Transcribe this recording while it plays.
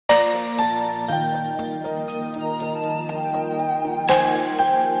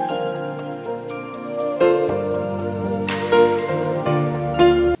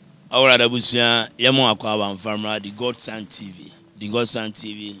Alright, Abusia, Yamo Akwa Famra, the Godson TV. The Godson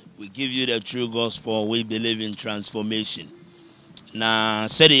TV, we give you the true gospel. We believe in transformation. Now,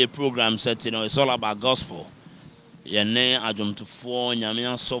 said a program set, it's all about gospel. Your name, I jump to 4,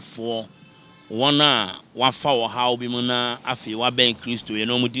 Yamian so 4. One for how be muna, afi, wa ben Christo, you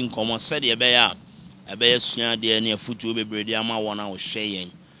know, mutin common said a bear sooner dear near foot to be bready, ama 1 hour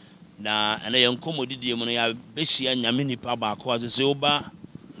sharing. Now, and I am commodity, Monia, Beshia, Yamini Paba, cause it's over.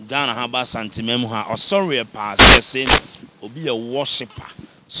 Ghana haba santimemu ha osori e pa sese obi a worshiper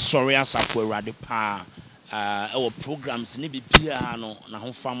sorry asafo awurade pa our programs ni bibia no na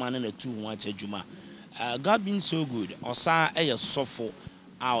ho fama na tu ho achadwuma God been so good osa sofo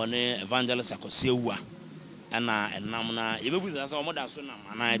a one evangelist Akwasi Awuahs ana enam na yebebuza sa omoda so na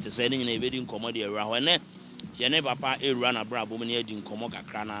mana ete se ni nyina ebedi nkomo de ewura ho ne ye ne papa ewura na bra bom ne edi nkomo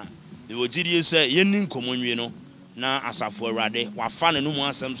kakra na be wogidie se ye ni nkomo nwie no na asafo awurade wafa ne no mu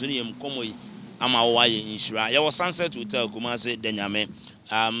asem so ne yem komo yi ama wo aye inshira ye was Sunset Hotel Kumasi Denyame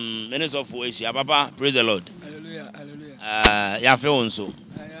minister of Asia papa praise the Lord hallelujah hallelujah ya fe wonso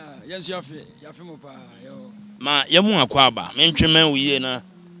yes ya fe mo pa yo ma ye mu akwaba mentwemen wiye na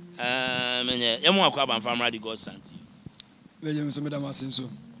menye ye mu akwaba mfamra di God santi we je so medam asenso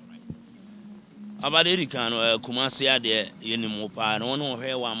abade rikano Kumasi ade ye ni mo pa no no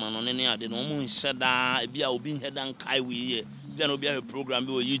hwe wa ma no ne ade no mo nhyeda bia obi nhedan kai wiye bia no bia program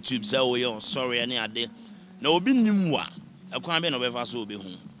bi o YouTube say o ye sorry ani ade na obi nimwa ekwan be no be fa so obi hu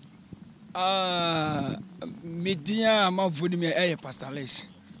media ma vodi me Pastor Lex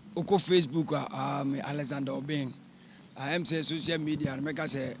oko Facebook me Alexander Obin am say social media na make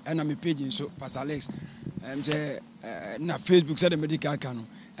say na me page so Pastor Lex am say na Facebook say the medical kanu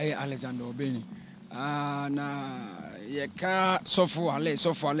Alexander Obin na ye ka sofo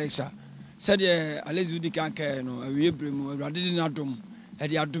Alexa said ye Alex udi kan ka no awie bremu awrade na dom e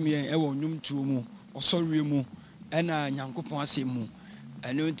de adom ye e wo nwum tuo mu osori mu e na nyankopon asem mu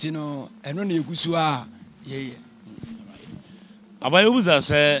eno nti no eno na egusu a ye abaye buza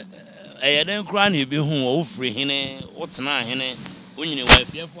se eye den kra na ebe hu wo free hene wo tena hene onyine wa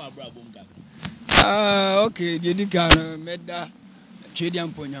fiefo abrabom kakra okay de di kan meda twedi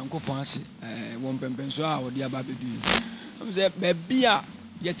ampo nyankopon ase won pempenso a odi aba bedu am se bebia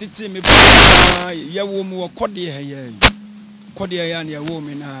ye tete me ye wo mu kode ya na ye wo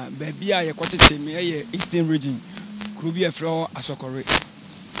me na bebia ye kotete me ye Eastern region kurubi efro asokore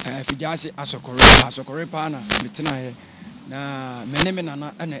fijase asokore pa na metena ye na meneme na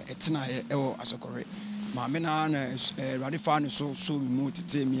na etena ye ewo asokore ma me na radifa no so mu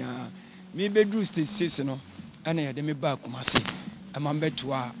tete me a me bedru stage 6 no ana ye de me ba Kumasi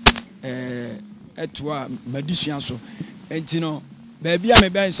amambetua etua madisua so enti no baby a me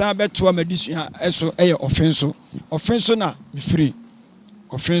ben san betua madisua eso eye offenso na me free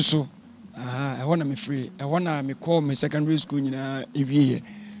offenso I wanna me free I wanna me call me secondary school nyina ewie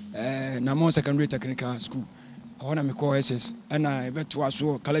na mo secondary technical school I wanna me call SS and I betua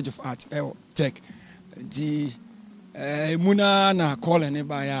so College of Art Tech di muna na call ne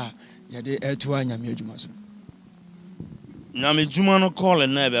ba ya ye de etua nyame adwuma so na me juma no call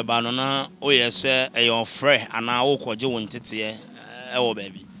na be ba no na o ye se e your frɛ ana wo koje won tete e wo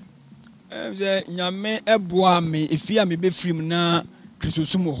baby se nyame eboa me efia me be frim na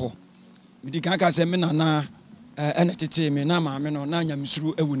krisosum ho me di kan ka se me nana ene tete me na ma me no na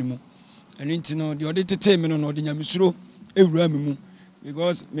nyamesuro ewuni mu eno nti no de ode tete me no de nyamesuro ewura me mu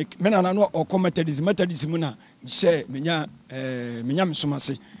because me nana no methodism mu na me share menya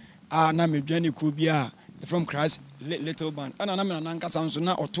mesomase na me dwane ko bia from Christ little band ana na me na nka sanso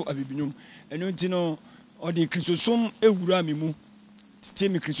na oto abibinum eno nti no ode krisosum ewura me mu tete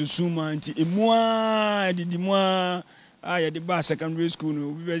me krisosum anti emua didimua ye de ba secondary school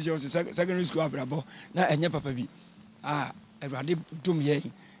no bi be je secondary school abrabo na enye papa bi Awurade dum ye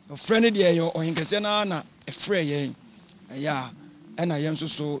friend de ye o hinkese na e frɛ ye ya na ye nso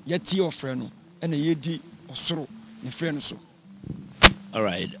so ye tie o frɛ no na ye di osoro ne frɛ no so all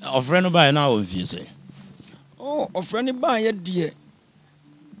right of frɛ no ba na o vie say o frɛ no ba ye de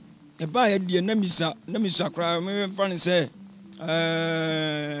na misa kra me friend say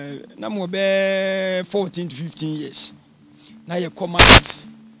na mo be 14 to 15 years na ye command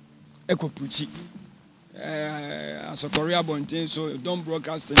ekopuchi asokori abonten so don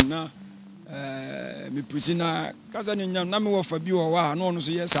broadcasting na me puchi na kasa ne nyam na me wo fa bi wo wa na ono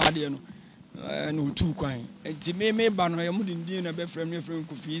so yes ade no na otu kwan enti me ba no ye mudin na be frem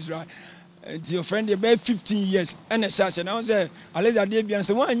ko fi Israel enti your friend be 15 years and a na say aleza de bia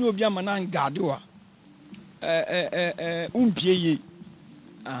se wan obi ama na ngade wa umpie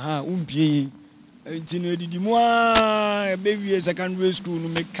nti no didi mu a be secondary school no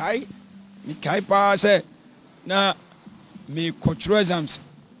me kai pa say na me control exams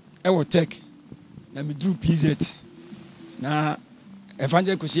e wo tech na me drew PZ na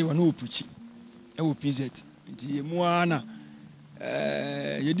Evangelist kwesi wo na opuchi e wo PZ nti emu a na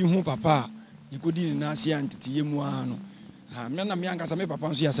yedi hu papa yekodi ni na ase antete yemu a no me na me ankasa me papa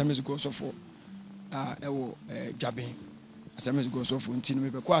nso ya Assemblies go so for e wo Dwaben Assemblies go so for nti no me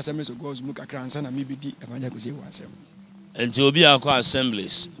be ko Assemblies go so mu kakra ansa na me bidi Evangelist kwesi wo asem nti obi akọ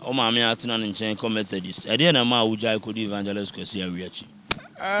Assemblies o ma me atena ne nchen ko Methodist e de na ma awujai kodi Evangelist kwesi awiachi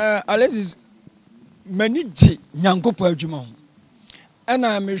Alexis maniji nyankopo adwuma ho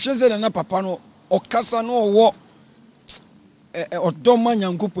ena me hweze na papa no okasa no owo odoma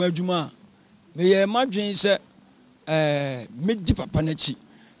nyankopo adwuma me ye madwen se medi papa na chi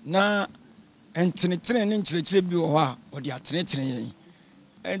na entenetene ne nkyerɛkyerɛ bi wɔ hɔ a ɔde atenetene yɛn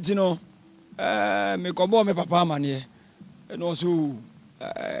enti no me kɔbɔ me papa amane no so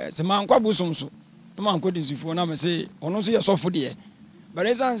se man kwa bosom so no man kɔ disifo na me se ɔno so yɛ sɔfo de but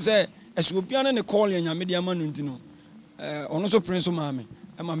esan se esopia ne call yɛn nyame de ama no enti no ɔno so prince maame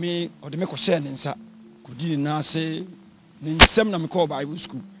ama me ɔde me kɔ share ne nsa kɔdi na ase ne nsɛm na me call Bible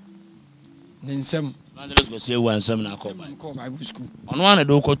school ne nsɛm Evangelist go say one nsɛm na call Bible school ɔno ana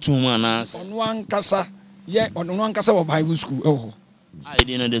do kɔ tum ana ɔno ankasa wɔ Bible school ɛwɔ I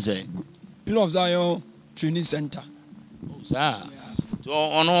didn't know say Pillar of Zion Training Center sir so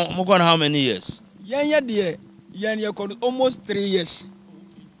ono mo gone how many years yɛn yɛ almost 3 years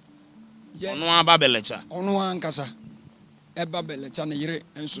ono aba belecha ono ankasa eba belecha ne yere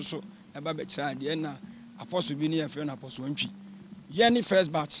enso so eba be kira de na apostle bi ne ye fe na apostle antwi yɛn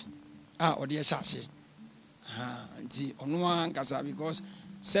first batch ɔde yɛ hyase nti ono ankasa because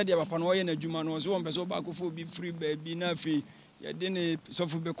said ya papa no yɛ na adwuma no so wɔn pɛ so ba ko fo bi free baby na fe yɛde ne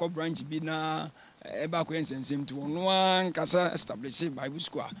sɔfo be kɔ branch bi na eba ko ensensem ti ono ankasa establish Bible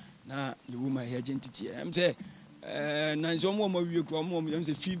school na yewu ma here entity em say na nso mo wie ko mo em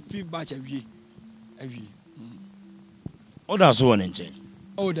say fifth batch awie oda so won nchen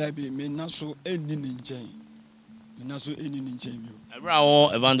oda be me na so eni ni nchen bi ebra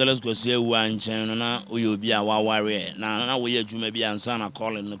wo Evangelist go say wu nchen no na oye obi a waware na wo ye adwuma bi ansa na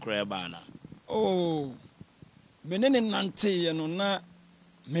calling no kra ba na me ne nante ye no na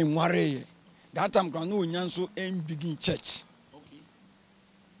me nware that time ground no nyanso en begin church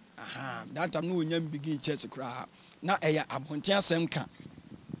that time no onyam begin church kra na eya abonten asem ka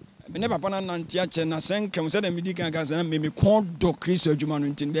me ne papa na nante a che na senkem se da medi kan ka se na me kon do Kristo adwuma no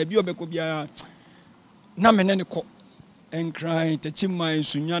ntin ba bi obekọ bia na me ne ne kọ enkran tachimai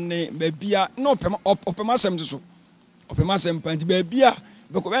sunyane ba bia na opema asem so opema asem panti ba bia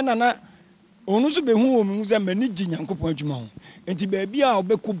bekọ be na onu so behu o mu se mani gi Nyankopon adwuma ho enti ba bia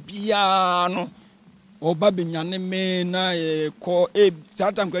obekọ bia no oba benyane me na ko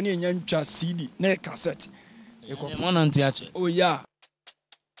tata nkwa ne nya ntwa CD na cassette mo na ntia che yeah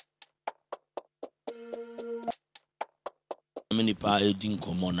many pa edin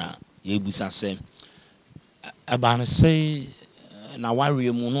komona ye busa se aba say na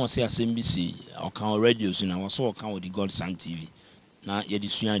ware mu no say asem bi si o kan radio so na wo so o kan with the God Son TV na ye di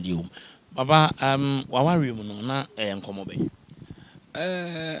sua de o baba wa ware mu no na enkomo be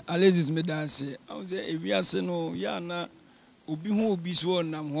Alexis Medanse I was say ewiase no ya na obi hu obi so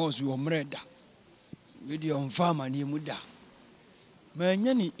nam ho so omreda we di on farm ani mu da ma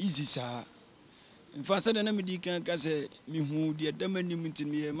nya ni easy sa in fact said na me di kan ka say me hu de damani mu ntin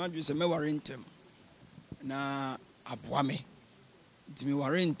me madwe say me ware ntem na aboa me nti me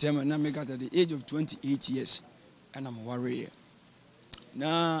ware ntem na me got at the age of 28 years and I'm worried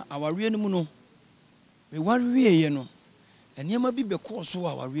na aware no mu no me worried ye no eniema bi be course so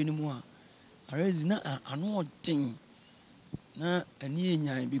aware no mu a arezi na ano odin na ani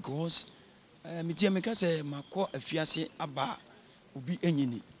enyan because me tie me ka say makọ afiase aba obi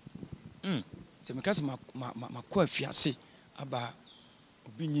enyini se me ka say makọ afiase aba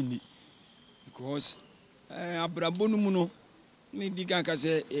obi nyini because abrabo no mu no me di kan ka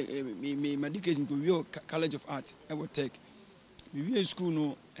say me medication ko wi College of Art e wo tech me wi school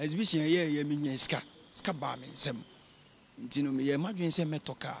no exhibition ye me nya ska ba me nsem ntino me ye madwen se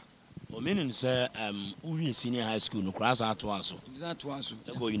metoka o meaning say we senior high school no class atwaso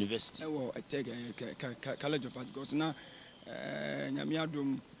e go university e wo tech College of Art because na nyame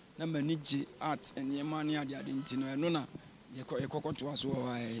adom na manage art enema ne ade ntino no na ye kokoto aso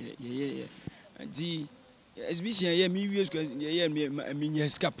ye di exhibition ye me wi school ye me nya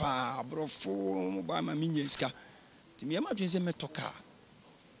ska pa brofo ba ma me nya ska ti me madwen se metoka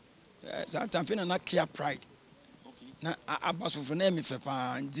that time fe na care pride na abaso for na me fe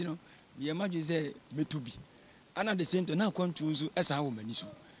pa ndino me imagine say metubi ana the same to na control so esa wo mani so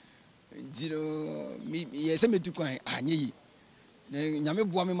zero me yese metu kwan anye yi na nyame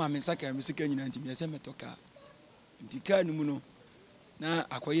boa me ma me saka me sika nyina ntimi yese metoka ntika no mu no na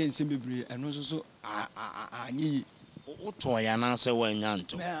akoye nsem bebre eno so anye yi uto ya na se wanya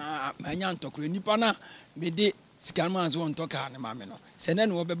nto anya nto kro nipa na me de sika no anzo ntoka ne ma me no se na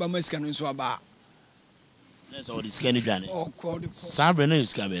no beba ma sika no so aba na so di sika ni dwane sabre na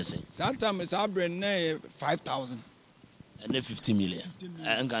sika be say sometimes sabre na 5,000 and 50 million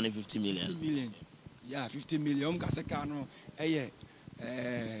and can 50 million yeah 50 million ka se ka no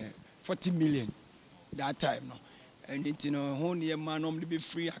 40 million that time no and it no ho ne man no be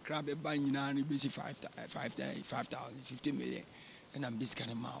free akra be ban nyina no be 5,000 50 million and am this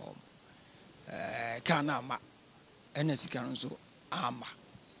kind of man kana ma and sika no so ama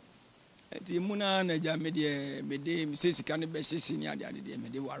enti muna na ja me de se sika no be hyehye ni ade de me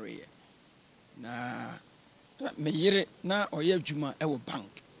de ware na me yire na oye adwuma e wo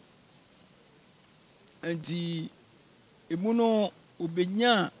bank enti emu no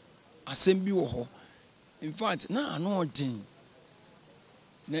obenya asem bi wo ho in fact na ano odin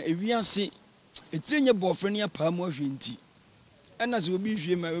na ewiase etirenya boyfriend ya pa mu ahwe nti ena se obi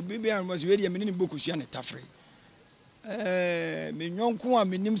hwe ma obi bi an se we de me ne bokusua ne tafre me nyonko a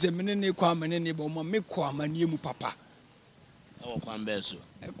menim se me ne kwa amane ne bo ma me kwa amane mu papa e wo kwan be so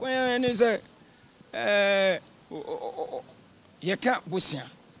e kwan ne se yeka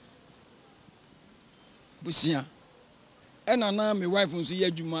busia ena na me wife nso ye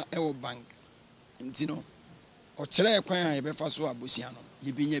adwuma e wo bank nti no o kire kwan a ye be fa so abusia no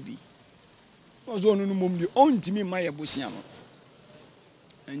ye benya bi ozo onu no mom di ontimi ma ye busia no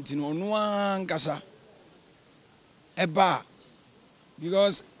nti no onu ankasa eba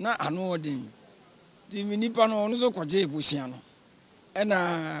because na anu odin di nipa no onu so koje busia no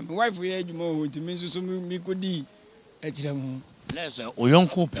ena my wife ye adwuma o ntimi nso so mi kodi ejira mu let's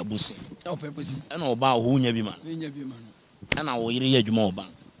oyonko pebusi o pebusi ena oba ho nya bi ma no ena wo yire ye adwuma oba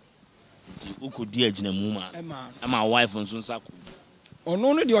ti ukodi agina mu ma ama wife nso nsako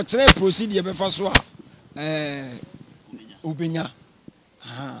ono no de o kire procedure be fa so a obenya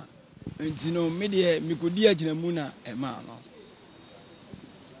nti no me de mi kodi agina mu na ema no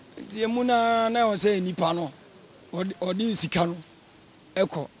nti emu na o say nipa no odi sika no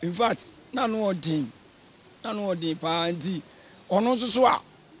eko in fact na no odin pa nti ono nso so a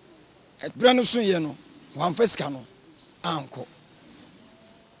ebra no so ye no wan fasika no anko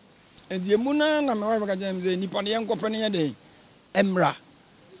nti emu na me wa ka jam say nipa ne yenkopɛ ne ye den emra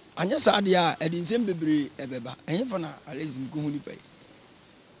anya sa de a edinsem bebre ebeba enye fa na alezim ko huni pai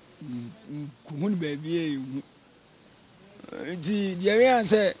ko huni ba bi ehu nti de we an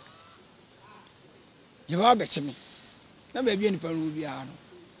say ye ba be chimi na ba bi nipa no bi a no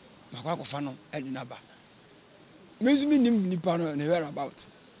makwa ko fa no edi na ba mezumi nim nipa no ne where about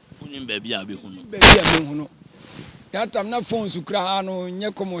unim ba bi a be hu no that time na phone su kra no nye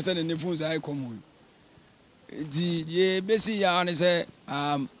komo se ne phone sai komo di ye besi ya ne se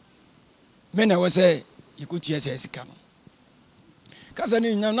me na we se ikutu ese sika no kasa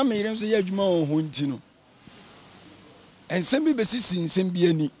ni na me yire so ye adwuma ho nti no ensem bi besi nsem bi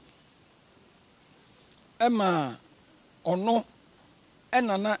ani ema ono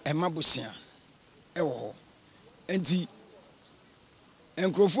enana ema bosia ewo enti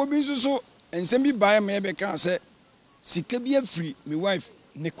enkrofo bi nso ensem bi bae me be kan se sika bi afri my wife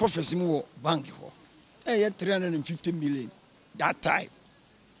ne confess mu wo bank ho 350 million that time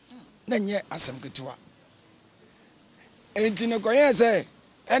na nye asem ketewa enti ne koye se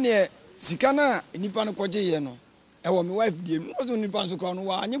ene sika na nipa no koje ye no ewo my wife die no so nipa nso kro no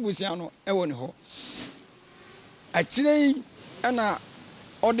wa anye bosia no ewo ne ho akire ana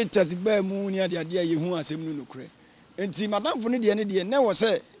auditors ba mu ni ade ye hu asem no nokre enti madam fo ne de ne de ne wo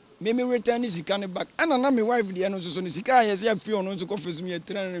se me return sika ne back ana na my wife de no so ne sika ye se afri ono nso confess me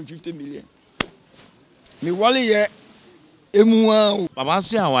 350 million me wale ye emu a baba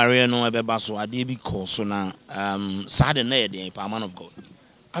se aware no ebeba so ade bi call so na sade na ye de pa man of God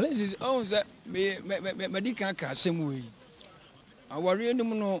Alexis oh say me di kan ka asem we aware no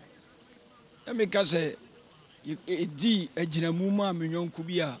no e me ka se di agina mu ma menwonku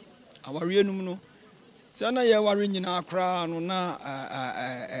bi a aware no no sana ye ware nyina akra no na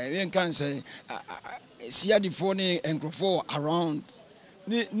yen kan say siadifo ne enkrofo around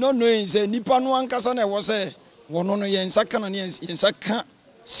ni no say nipa no ankasa na wo say wono no yen saka na yen saka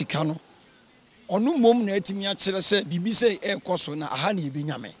sika no onu mom na atimi a kire say bibi say ekoso na aha na ebi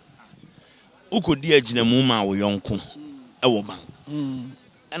nyame ukodi agina mu ma wo yonko e wo ban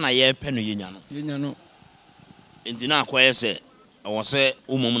na ye pe no yenya no no enti na akoye say was say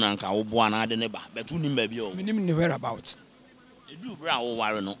Umunanka, Obuana, the neighbor, but who name baby or minimum where about. You brow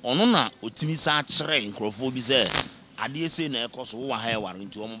warren or no, Utimisa train, Crawford say, I dare say, Necos, who are hair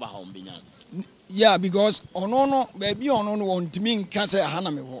warrant to Omba home. Yeah, because ono baby ono want me cancer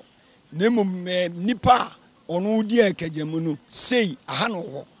haname. Nemo nipa ono dia kajamunu say a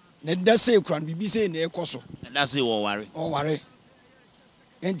hano. Neda say cran be say ne ekoso. That's it, or worry. Or worry.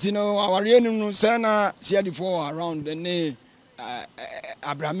 And you know, our real sana see before around the name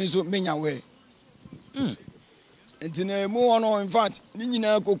Abrahamiso menya way. And you know, more on in fact,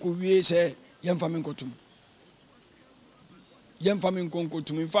 Nina Coco we say, young famine go to me. Young famine conco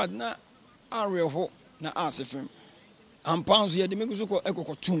to me, in fact, na real hope, na ask him. And pounds here, the Miko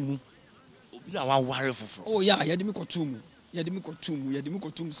echo tomb. Our worry for. Oh, yeah, Yadimico tomb. Yadimico tomb,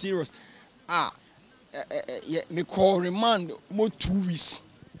 Yadimico tomb, serious. Me call remand more 2 weeks.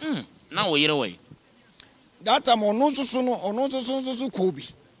 Now we're away. That time on no so Kobe.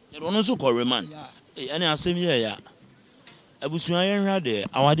 You don't also call remand. And I say, yeah. I was there,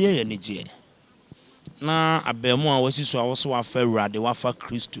 our dear Niger. Now, a bemo was so also a fair rad, the Wafa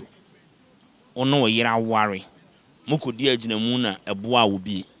Christo. Or no, year worry. Moko dear Jinamuna, a boa will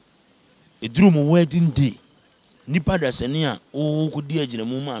be. A dream wedding day. Nipa da senia, oh, could dear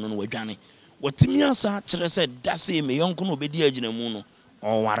Jinamuma on Wajani. What Timia said, that's a me young cono be dear Jinamuno,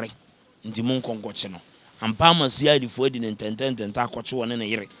 or worry. Intimon concochino. And Palmer see the food in intent and tacoch one in a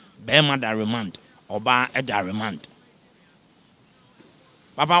year. Bema da remand, or bar at da remand.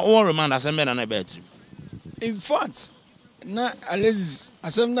 Papa all remand as a man on a bedroom. In fact, na always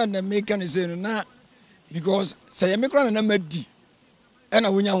as I'm not the maker say na because say me kra na madi. And I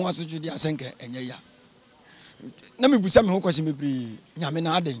wonya ho aso judi asenke enye ya. Na me busa me ho kwase me bri nyame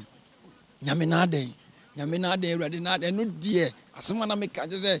na aden. Nyame na aden. Nyame na aden ready na aden no die. Asema na me ka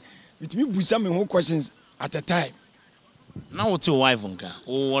je say with me busa me ho questions at a time. Now what's your wife unka?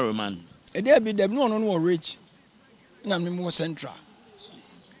 Oh, worry man. E dey be dem no rich. Na me more central.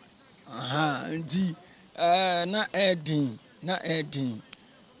 Nti na Edin.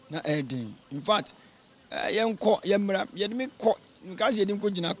 In fact, yenko yemra yedime ko because yedim ko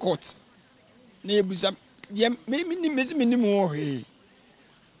gina court. Na ebusa me ni mo he.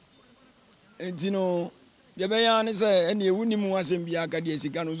 Nti no de be ya ne say ene ewu ni mu asem bia ka de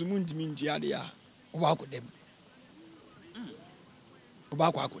sika no so mu ntimi ntua de a oba akodem.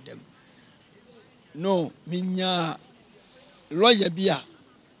 Oba akodem. No, minya lawyer bia.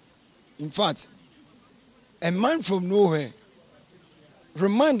 In fact, a man from nowhere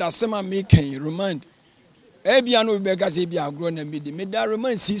remind us some making remind Ebiano Begasi be a grown and mid that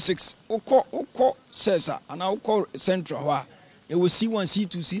remind C6 Oko Sessa and I'll call Central. It was C1,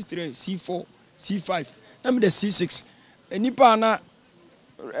 C2, C3, C4, C5. Let me the C6. And Nipana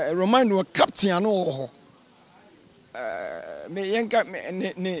remind what Captain or me yanka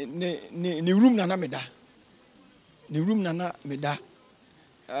ni room nana meda. Ni room nana meda.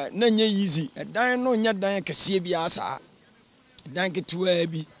 Nanye easy. A dan no nya dan kese bia sa. Dan ke tuwa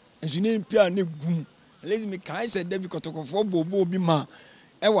bi. Ensu ne pia ne gum. Lezi me kai se David kotokofo bobo bi ma.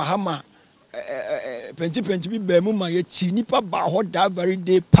 E wa hama. Penti bi ba mu ma ye chi nipa ba ho da very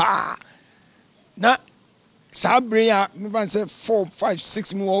day pa. Na sabre ya me ban say 4 5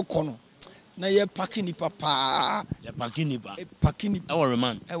 6 mu okono. Na ye packing nipa pa. Ye packing nipa. Packing nipa. I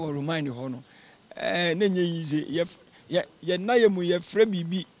will remind ho no. Nanye easy. Ye na ye mu ye frɛ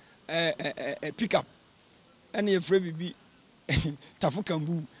bibi pick up and ye frɛ bibi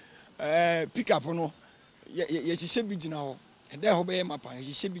tafukambu pick up no ye hye bi gina ho and there ho be mapa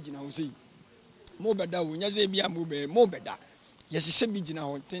ye hye bi gina ho sei mo beda wo nya se bia mo beda ye hye bi gina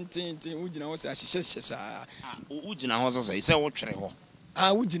ho tenten wo gina ho sa hye saa wo gina ho sa sei se wo twere ho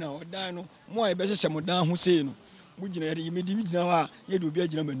wo gina ho dan no mo ye be hye mo dan ho sei no mo gina ye me di gina ho a ye do bi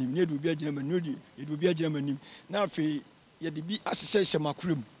agina manim ye do bi agina manim ye do bi agina manim na fe ye de bi asese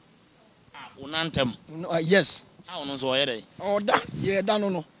makurum unantem yes no so ye dey da ye da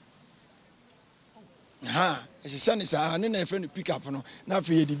no esese ne sa ne na friend pick up no na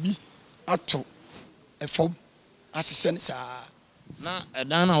fe ye de bi ato efom asese ne sa na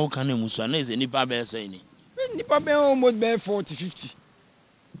edan na wo kan emusu na eze nipa be say ni nipa be almost be 40 50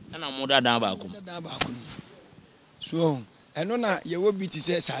 na mo da ba ko so eno na ye wo bi ti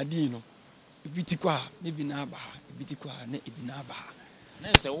say sadi no bi ti kwa ne bi na aba bitikwa na ebi na aba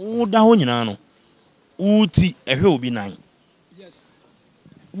na se wo da ho nyina no wuti ehwe obi nan yes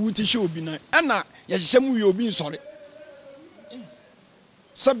wuti hwe obi nan ana ye hye mu ye obi nsore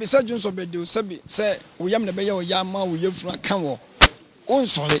sabi sa junso be de sabi se wo yam na be ye wo ya ma wo ye fura kan wo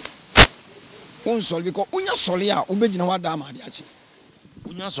onsore biko unya sore a obegina wa da ma de achi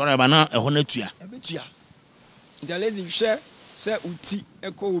unya sore ba na eho na tua ebetua njalezi hwe sɛ uti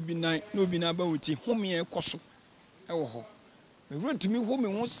ɛkɔ obi nan na obi na ba uti home ɛkɔ so ɛwɔ hɔ mewura tumi home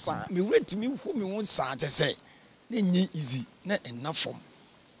ho saa mewura tumi home ho saa te sɛ na nyi easy na ɛna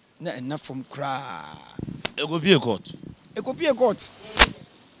fam kraa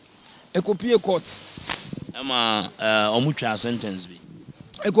ekopie court ama omutwa sentence bi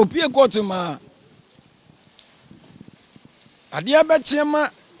ekopie court ma adeɛ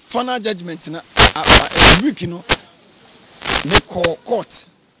bɛkyema final judgment na week no ne court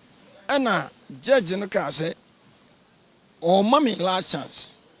ɛna judge no ka sɛ o mami last chance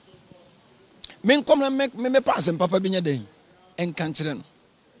men kom na me pass papa bi nya den enka nkyere no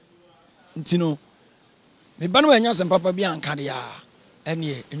nti no me ba no anya sem papa bi anka de a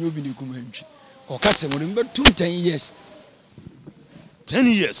ɛne enye obi ne kuma ntwi o ka kyerɛ mo me be 10 years 10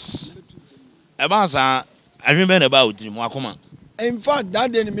 years eba sa ahwe be na ba odiri mo akoma in fact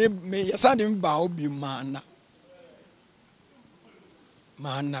that day me yesa de ba obi mana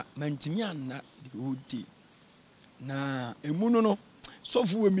mantimi anna the whole day na emu no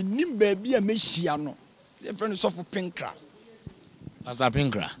sɔfo we mi nim ba bi a mehia no e friend sɔfo pinkra asa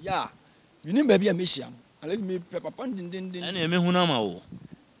pinkra ya mi nim ba bi a mehia no unless me papa ndindindin ɛna me hu na ma wo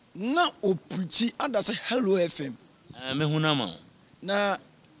na oprichi ada sɛ hello fm me hu na ma wo na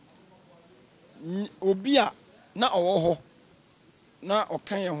obi a na ɔwɔ hɔ na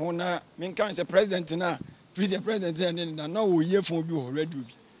ɔkan yɛ ho na menkan sɛ president na president na oye fon bi wɔ radio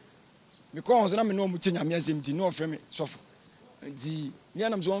bi because na me no mu tinya me asɛm ti no ɔfrɛ me sɔfo nti me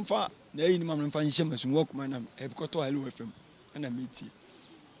anam so mfa na yi ni mam mfa nhyɛ masun wɔ kuma na e bikoto hello fm na metie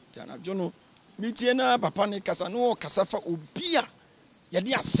ti ana jono metie na papa ne kasa no kasa fa obi a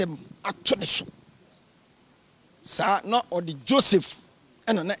yɛde asɛm ato ne so sa na ɔde Joseph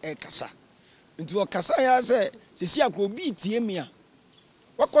ɛna na kasa nti ɔkasa ya sɛ sisi akro bi tie me a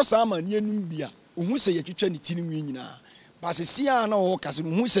wakɔ sa ma ne anum bia ohun sɛ yɛtwitwa ne tirinwi nyinaa ba sisi a na ɔkasa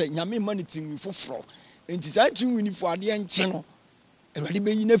ohun sɛ nyame ma ne tirinwi foforo nti sa tirinwi fo ade nche no Awurade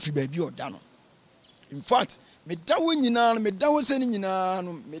bɛyi na firi baabi ɔda no in fact me dawo nyinaa no me dawo sɛ ne nyinaa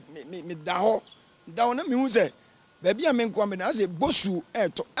no me dawo na me hu sɛ baabi a me nkɔ me na sɛ bosu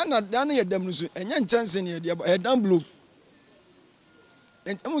ɛto ɛna da na yɛ dam no so ɛnya nkyɛnse ne yɛ de ɛdan blow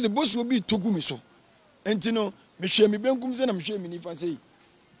ɛmu sɛ bosu bi togu me so enti no me hwɛ me benkum sɛ na me hwɛ me nifa sɛ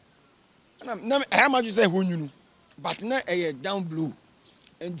na ɛyɛ ma sɛ hɔ nwunu but na ɛyɛ down blow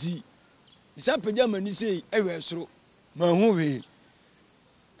enti isa pagya mani sɛ ɛwɛ soro ma hu we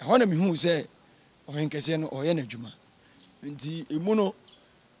ɛhɔ na me hu sɛ ɔhɛn kɛseɛ no ɔyɛ n'adwuma nti emu no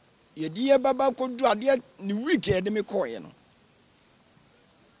yɛde yɛ baba kɔdu adeɛ ne week yɛde me kɔɔyɛ no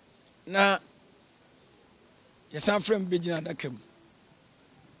na yɛsan frɛ me bɛgyina adaka mu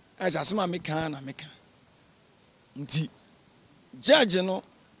ɛsɛ asɛm a meka na meka nti judge no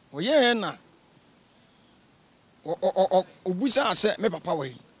ɔyɛɛ na obusa asɛ me papa wɔ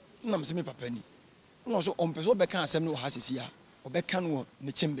yi nam sɛ me papa ni no so ɔmpɛ so ɔbɛka asɛm no wɔ ha sisi a ɔbɛka no wɔ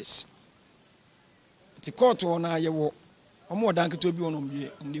ne chambers nti court wɔ na yɛwɔ ɔmo ɔdan ketewa bi wɔ no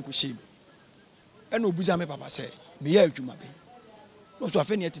ɔmde kɔ hyɛm ɛna obusa me papa sɛ meyɛ adwuma bɛn no so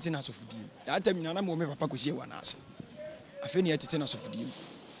afɛ ne ɛtete na asɔfodie mu ata mi nana mo me papa kɔhyɛ wɔ na ase afɛ ne ɛtete na asɔfodie mu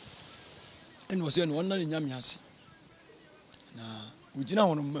ɛna ɔsɛ no ɔnna ne nyame ase na ɔgyina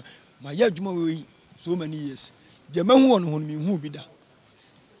hɔ no ma yɛ adwuma wɔ yi so many years deɛ mahu wɔ no ho no mehu bi da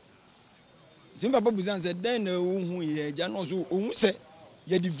nti papa busan sɛ dɛn na ɔhu yɛ agya no so ɔhu sɛ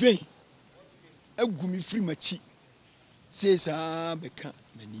yɛde vein agu me firi makyi sɛ saa bɛka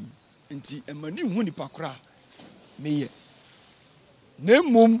m'anim nti ɛmani hu nipa koraa meyɛ na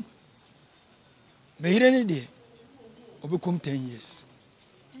mmom meyere ne deɛ ɔbɛkɔm 10 years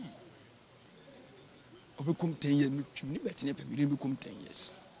ɔbɛkɔm 10 years metwim ne bɛtene pɛ meyere bɛkɔm 10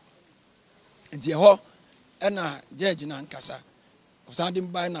 years nti ɛhɔ ɛna judge na nkasa ɔsan de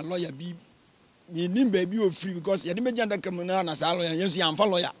mbae na lawyer bi menim baabi ofiri because yɛde bɛgya daka mu na saa lawyer yɛnso yɛamfa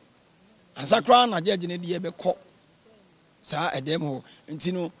lawyer ansa koraa na judge ne deɛ bɛkɔ saa ɛdɛm hɔ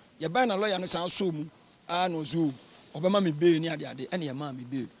nti no yɛbae na lawyer no san so mu a na ɔso ɔbɛma me bee ne adeade ɛne yɛmaa me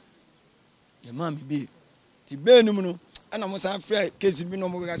bee nti bee no mu no ɛna mo san frɛ case bi no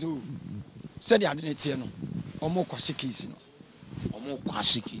ɔmo bɛka sɛ o sɛdeɛ ade ne teɛ no ɔmo kwahye case no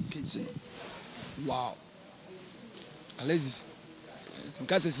wow Alexis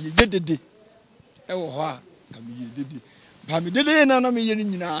nka sɛ si yɛgye dede ɛwɔ hɔ a ka meyɛ dede ba me dede na meyɛ no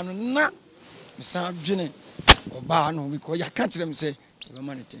nyinaa no na mesan dwene ɔbaa no because yɛaka kyerɛ m sɛ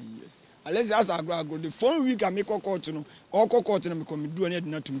ɔbɛma no 10 years Alexis asa agorɔ the following week a mekɔ court no ɔkɔ court no mekɔ meduɔ ne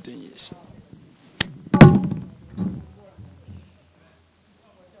adena tom 10 years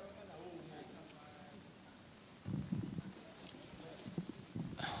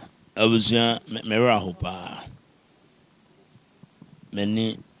abusua mera ho paa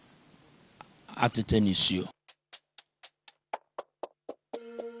many at the tennis you.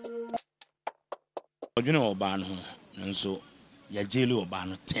 You know, Obano, and so ya jail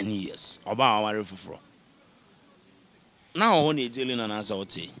Obano 10 years. Oba worry for. Now only jailing an answer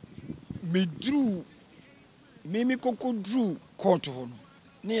would say. Me drew Mimi Coco drew court home.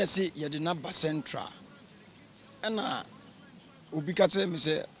 Near say Yadinaba Central. And Ubicate me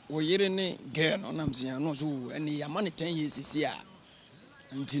say, we yerene girl on Amsia, no so, and your money 10 years is here.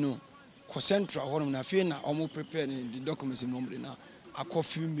 And you know, Central, one of the fear almost prepared the documents in Mombre now. I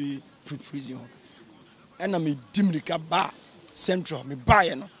coffee me pre-prison. And I me dimly bar Central, me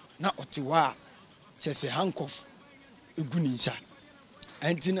buy no, not Ottawa, just a handcuff, a guninsa.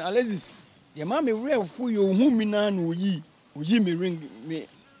 And in Alexis, your mammy real who you whom no ye me ring me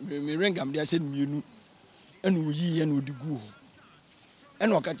ring am there said me no, and we ye and would go.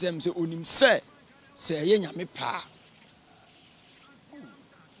 And what can say on him say yenya me pa.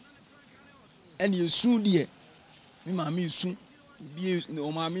 And you soon dear, me mammy soon be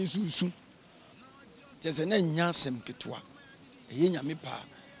no mammy soon. Just an enyasem ketua. Yenya me pa.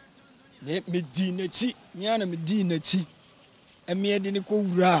 Me di na chi, me ana me di na chi. E me de ne ko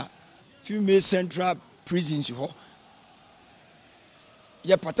wura few central prisons ho.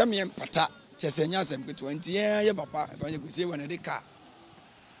 Ye pata me pata, just enyasem ketua. Nti ye papa, e ba ye go say when de car.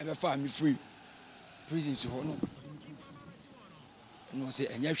 E be fa me free. Prisons ho no. No say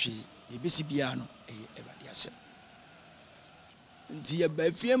enya hwe, e besi bia no e ba dia asem. Nti ye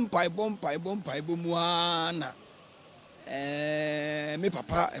ba fie mpaibom mu ana me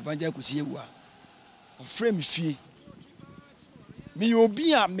papa Evangelist Akwasi ewa o frame fie me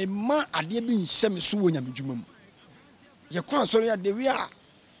obi a me ma ade bi nhye me so wonya medwuma mu ye kwa so ya de wi a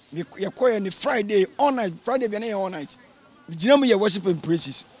ye koye ni Friday all night Friday bi na ye all night me gina mu ye worship and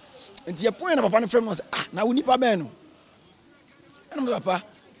praises nti ye point na papa no frame no say na wo nipa ben no ana me papa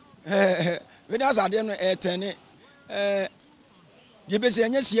we da sa de no tene ye be se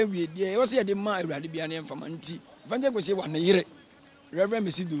anya sia wie de wo se ye de ma awurade bia na mfama nti Evangelist Akwasi wa na yire Reverend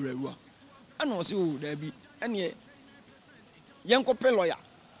Messi do rewa ana o se o da bi ene yenko pe lawyer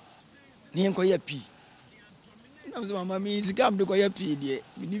ni yenko ya pi na so mama mi sika am de ko ya pi de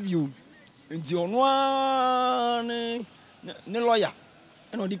ni biu nti ono a ne lawyer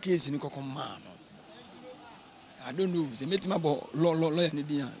ana o di case ni kokon ma no I don't know se metima bo lawyer ni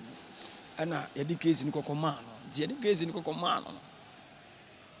dia ana ya di case ni kokon ma no nti ya di case ni kokon ma no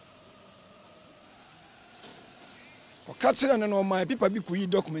Catcher and all my people be cool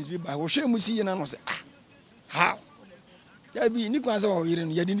documents be by what shame we see and I say, how? Ya be Nicholas or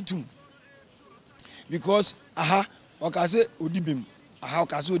Yadini too. Because, or Case Odibim, how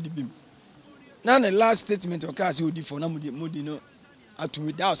Caso Dibim. Now the last statement of Caso Odi for Namudino at to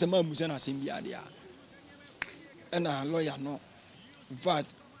without some Musana Simbiadia. And a lawyer no. In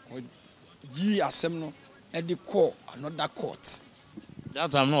fact, ye are seminal at the court, another court.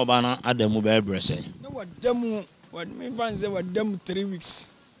 That I'm not banner at the mobile bresse. No, what demo. What me fans say what them 3 weeks.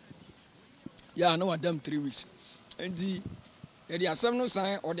 Yeah, I know what them 3 weeks. And the assembly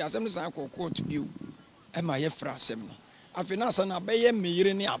sign or the assembly sign called court to view. Am I here for assembly? I feel now son obey me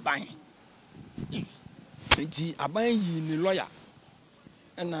here near buying. And the abang ye lawyer.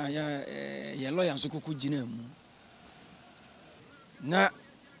 And I lawyer so could jinem. Na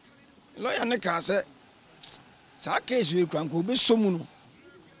lawyer ne can say sa case will crank be someone.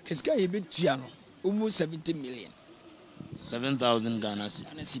 It's got a bit tiano. Almost 70 million. 7,000 Ghana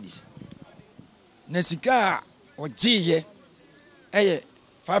cedis. Nesika or G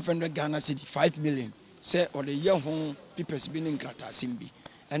 500 Ghana cedi, 5 million. Say or the young home people's been in Grata Simbi.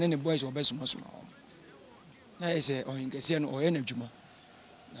 And then the boys were best most home. Now I say or in Cassian or energy. Now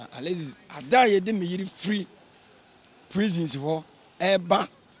at least I die a demi free prisons war eba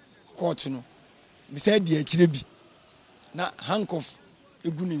court no. Beside the HDB. Now handcuff a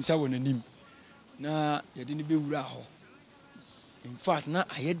good in someone and him. Na ya didn't be wura ho. In fact na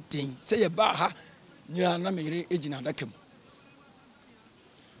aye den say ya ba ha nyira na mere ejina dakam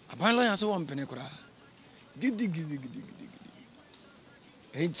aban lawyer so won pene kura gidi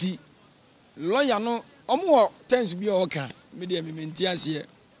enti lawyer no omo tense bi o ka me de me menti ase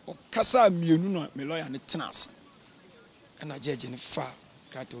o kasa mienu no me lawyer ne tenase ana judge ne fa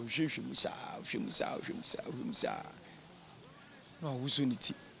krata o hwehwe musa no wuso ni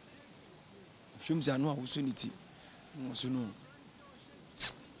ti hwemza no wuso ni ti no so no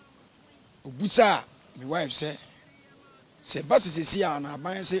obusa my wife say basi sisi ana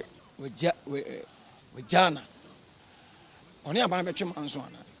aban say wajana oni aban betwe manso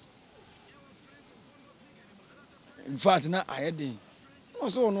ana in fact na ayedin no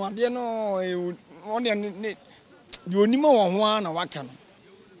so no ade no oni ne the onima won one na waka no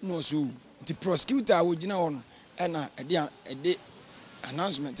no so the prosecutor wo gina won na e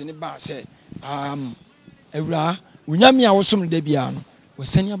announcement ni ba say ewura unyame a wosom da bia no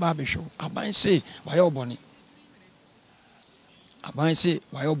wasani aba behwo aban say waye obone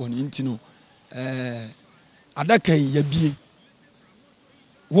ntino adaka ya bie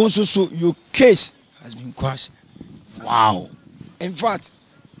won so your case has been quashed. Wow. In fact,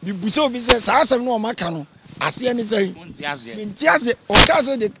 the buso be says asem no maka no ase ani say mintiase o ka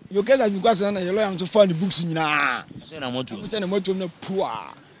say the your case has been quashed na your lawyer to find the books nyina say na moto na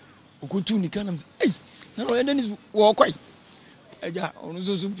pua okutu ni kana eh na no endeni wo kwai eja onu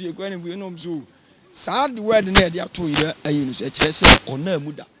so pie kwa na bu no so sad word na dia to ire ayi no so e kire say ona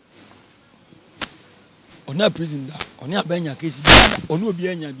amuda ona prison da ona abanya case bi ona obi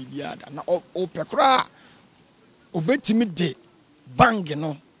anya bibia da na o pekra obetimi de bang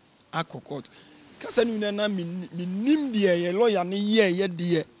no akokot kasa nu na minim de ye lawyer ne ye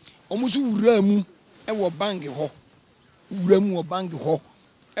de omuso wura mu e wo bang ho wura mu wo bang ho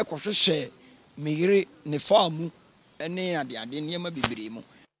e ko hwehwe meyire ne faamu ene ade ne ma bibire mu.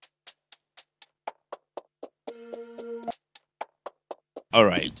 All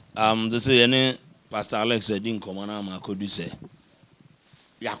right. This is any Pastor Alex Edin Komana Makodu say.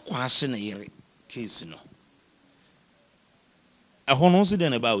 Ya kwase na yere case no. A hono se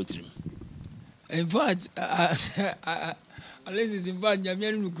den about him. In fact, Alex is in fact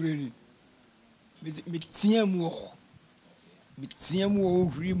nyame no kurani. Me tiamu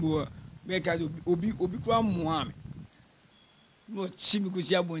huri mu make obi kwa moa me. No chimi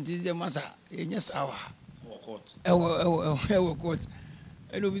kusi abonti ze masa enya sawa. Court. Ewo court.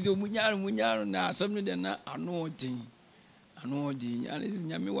 Eno bi se munyaro na asem no de na ano din Alex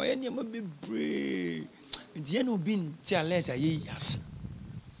nyame wa ye niam bebre. Nti no bin ti Alex ayi yas.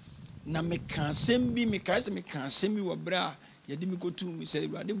 Na me kan sembi wo bra ye de mi kotu mi se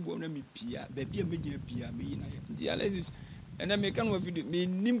Awurade bo na me pia ba bia me gina pia me yina ye. Nti Alex ena me kan wa video me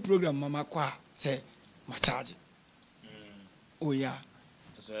nim program mama kwa se ma charge. Oh yeah.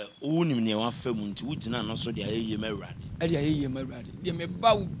 So unim ne wa fam nti wugina no so de ayeye mawurade. Ade ayeye mawurade. De me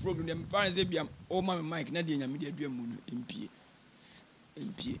ba wo program de me parents e bia o ma me mic na de nyame de adua mu no impie.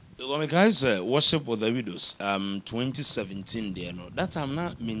 Well, guys, worship with the widows 2017 there no. That time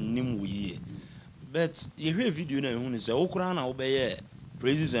na me nim we. But you hear video na hu say okura na obeye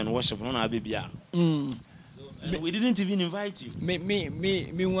praises and worship no na abia. We didn't even invite you. Me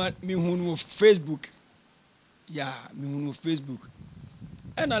hu no Facebook. Yeah, me hu no Facebook.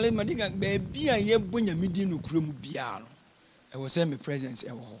 And ale madiga baby a ye bonya medi no kura mu bia no. I was say me presence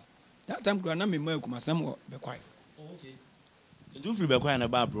e wo ho. That time kura na me ma akumasam wo be kwai. Okay. You feel be na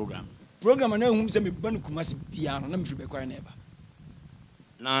ba program na hum say me ba no kumasi bia no na me feel be kwai na eba.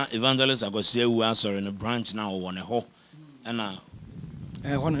 Na Evangelist Akwasi Awuahs sorry no branch na wo ne ho. E na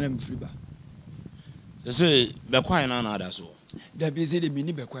ho na me feel ba. They say be kwai na na ada so. Da be say de me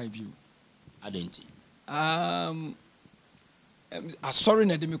ni be kwai bi o. Adenti. Sorry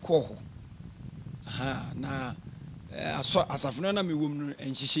na de me call ho. Na asafuna na me wom no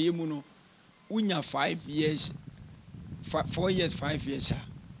enhihye mu no unya 5 years 4 years 5 years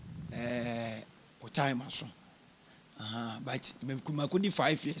o time aso but me kuma ko di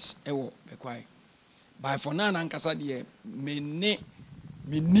 5 years e wo be kwai by for now na nkasa de me ni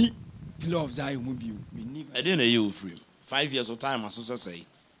pillar of Zion mu biu me ni e dey na you free 5 years of time aso say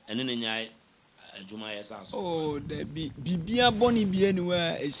ene na nyai adwuma yes aso oh the bibia boni bia ni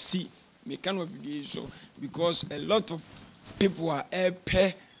wa esi me kind of video so because a lot of people are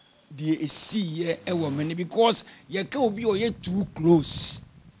pay the see e wo many because you can obi o ye too close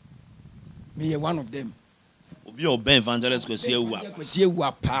me one of them obi o ben Evangelist Akwasi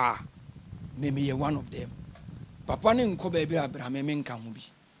Awuahs pa me one of them papa ne nko ba bi abraham me nka ho bi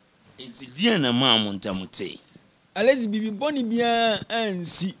enti die na ma montamote alezi bibi boni bia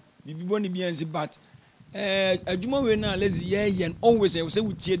ansi but adwuma we na alezi ye always I will say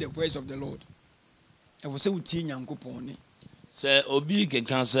we hear the voice of the Lord I will say we hear Nyankopon ne say obi ke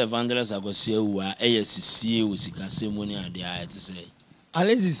kan say Evangelist Akwasi Awuahs sisie wo sikasemu ne ade a ete say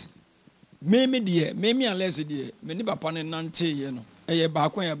alezi me alezi de me ni papa ne nante ye no ye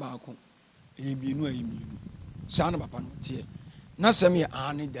baako ye bienu sa na papa no tie na sem ye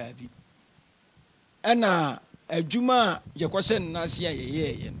ane dabi ena adwuma ye kwose na se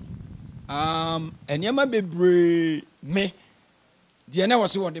ye no eniama bebre me de na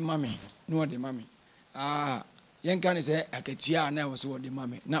wose wo de mame no wo de mame yen kan say akatua na wose wo de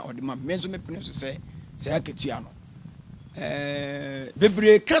mame na wo de mame me so me pene so say akatua no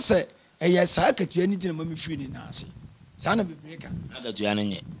bebre kase eye sa akatua ni tina mame firi ni na ase sa na bebre ka akatua ne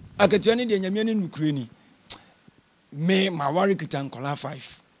nye akatua ni de nyame ni nukure ni me ma worry kita nkola 5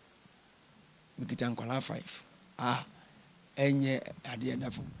 me kita nkola 5 enye ade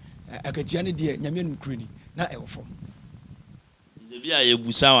dafo akatua ne de nyame num kroni na e wofo Zebi a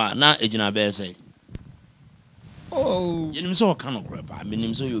yebusawa na ejuna be say oh yenim so ka no kra pa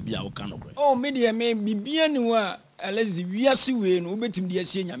menim so yobi a wo ka no kra oh me de me bibia ni wa alazi wiase we no obetim de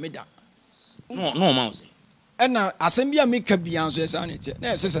asie nyame da no ma say na asem bia me ka bia so esa na tie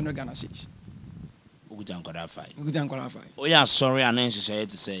na esese no Ghana says Oguta nkoda 5 oguta nkola 5 o ya sorry anan hyehyɛ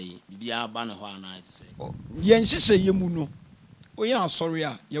te say bibia ba ne ho anan te say ye nhyehyɛ ye mu no o ya sorry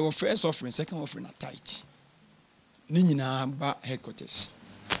a ye wo first offering second offering na tight ni nyina ba headquarters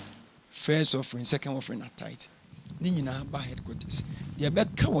first offering second offering na tight ni nyina ba headquarters de be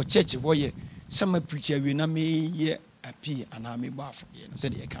ka wo church wo ye sama preacher we na me ye api ana me ba afo ye no se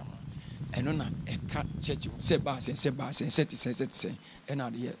de e ka ho eno na e ka church wo se ba se set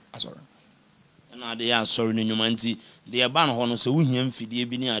ena de ye asoro na de ya sorry no nyuma nti de ba no ho no se wo hia mfidie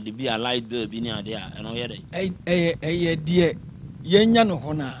bi ni ade bi a light bill bi ni ade a eno ye de de ye nya no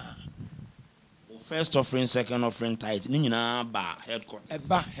ho na first offering second offering tight ni nyina ba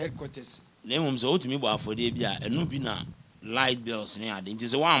headquarters na emum se otumi bo afode bi a eno bi na light bills ni ade nti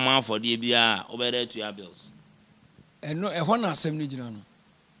se wa ma afode bi a obere to ya bills eno ho na asem ni gina no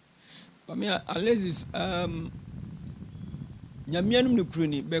but me Alexis nyamianum ne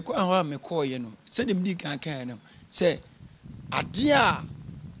kroni be ko ahwa me call ye no se dem di kan no se ade a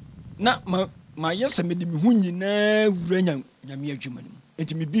na ma yesa me de me hu nyina wura nyame adwuma no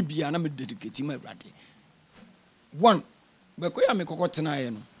enti me bibia na me dedicate ma awrade one be ko ya me kokotena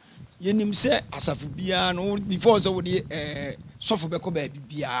ye no yenim se asafu bia no before so wo de sofo be ko ba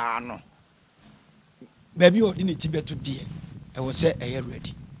bibia no ba bi o de ne ti beto de e wo se e ye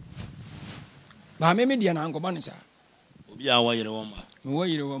ready ba me de na ankoba ne sa obi a wa yere wo ma me wo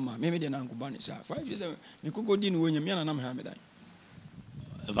yere wo ma me de na ankoba ne sa 5 years me kokodi ne wo nyam ya na me ha me dan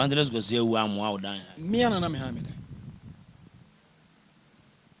Evangelist go say wu amwa odan me na me ha me dan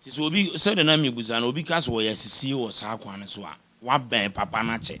ti so obi said na me buza na obi kaso wo yesisi wo sa kwan so a wa ben papa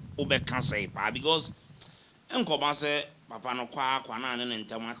na che wo be ka say pa because enkoba say papa no kwa na ne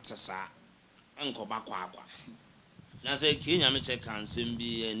ntam atesa enkoba kwa na say Kenya me che kansem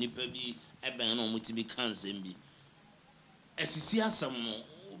bi nipa bi eben na omuti bi kansem bi esisi asam no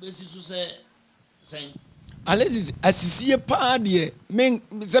obesi so say Alexis asisie pa de me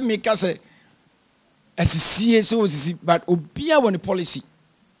se me ka say asisie so osisi but obia won policy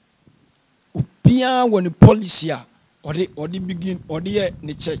obia won policy a odi begin odi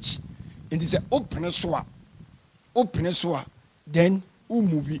ne church and say open so a then u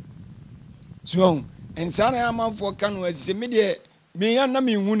movie so and sana am for kan asise me de me ya na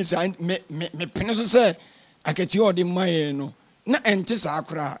me hu ni say me pene so say akati odi maye no na ente sa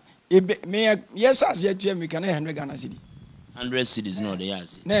akra me yes as yet me can 100 Ghana cedi 100 cedis no dey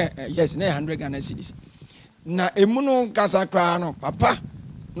as yes na 100 Ghana cedis na emu no kasa kra no papa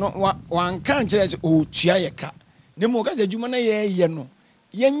no wan kan kire se o tua ye ka ne mo ka adwuma na ye no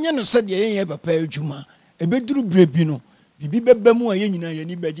ye nye no se de ye papa adwuma e beduru brebi no bibi beba mu a ye nyina ye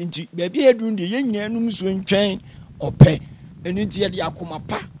ni baji nti ba bi eduru de ye nyina num so ntwen ope eni ti ye de akoma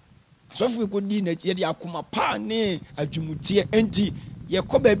pa sofu ko di na ye de akoma pa ne adwumutie enti ye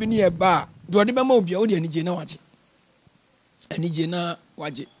ko ba bi ne ye ba de ode be ma obi a ode anije na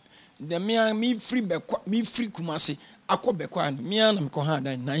waje de me free be me free kumase akobekwa no me na me ko ha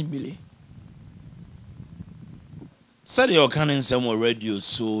dan 9 million said your canon some radio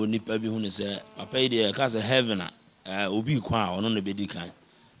so nipa bi hu ne say papa yi de ka say heaven a obi kwa ono no be di kan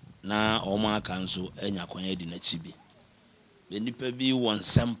na o ma kan so anya kwan adi na chi bi be nipa bi won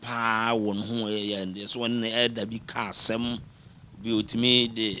sempa won ho ye nde so won e da bi ka asem bi otimi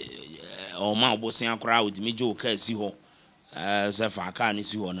de o ma obosen akora otimi je o ka si ho se fa ka ni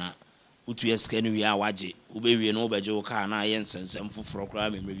si ho na utu eske ni wi a waje obewie no obeje o ka na ye nsensem foforo kora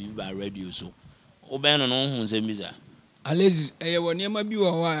memre bi ba radio so oben no hu nsem biza Alexis woni ma bi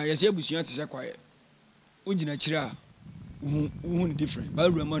wo a ye se abusuan te se kwaye ugina kira hu different ba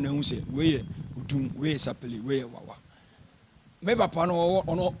ruma na hu se we udum we sapele we wawa me papa no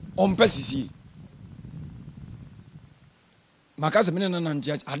ono ompesisi makase me na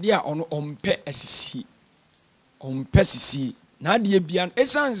ntia ade a ono ompe asisi ompesisi na ade bia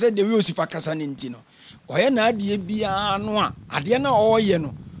esan se de we osifa kasa ne nti no oye na ade bia no a ade na oye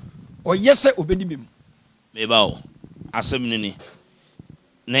no oye se obedi bem me ba o asem ni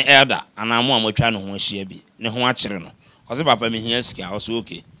ne elder anamu amotwa no ho ahia bi ne ho akere no o se papa me hia sika o so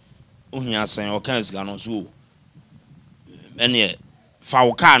okay o hia san o kan sika no so ene fa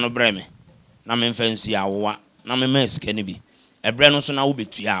wo ka no bre me na me fansi awowa na me ma sika ni bi ebre no so na wo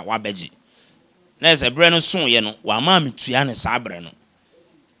betua wa beji There's a brand soon, you know, while mammy Triana Sabrano.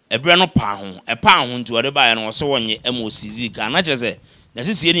 A brand pound, a pound to a buy and also on your MOCZ can not just say, this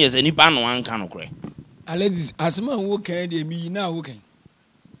is any as any pan one can cry. Alexis, as man working, they me now working.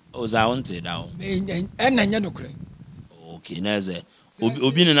 Oh, I wanted now. And I know cray. Okay, there's a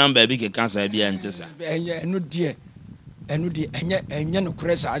Obin number big cancer be antessa. And no dear, and no dear, and yano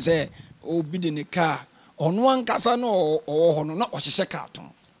cress, I say, oh, bid in a car, on one casano or not was a carton.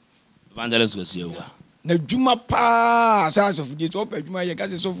 Evangelist was here. Na juma pa as of this open juma ye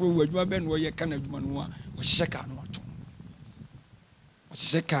kase so for juma ben wo ye kana juma no a o sheka no wato o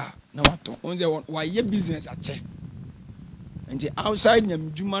sheka na wato onze wa ye business ache nti outside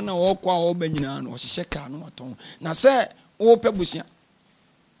nyam juma na wo kwa wo ba nyina no o sheka no wato na se wo pebusia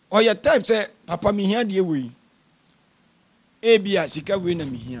o ye type say papa mi hia de we e bia sika we na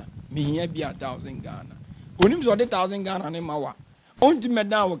mi hia bia 1000 Ghana onim so de 1000 Ghana ne mawa onti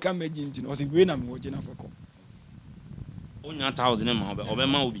meda wo ka magenti no se we na me wo gina fako onya 1000 na ma obe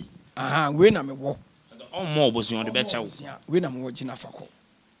ma obi aha we na me wo on mo obosi on de be chawo we na me wo gina fako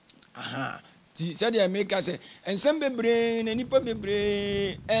aha ti said ya make us ensem bebre na nipa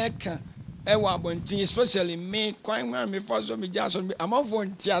bebre eka e wa abontin especially me kwan ma me fa so me ja so me amafo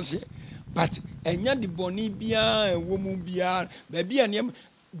ntiase but enya de boni bia ewo mu bia ba bia ne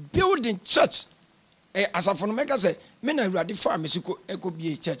building church asafo no make us me na awurade fa mesiko eko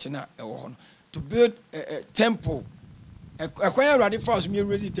bie church na ewo ho to build a temple ekwan awurade fa so me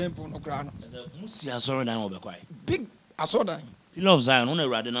raise temple no kra no musi asoro dan obekwai big asodan he loves Zion no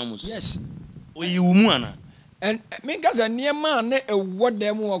awurade na musi yes oyiwumu ana and me gas niema na ewo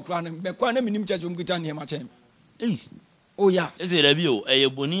dem wo kra no bekwa na minim church omkita niema chem oh yeah is it rabio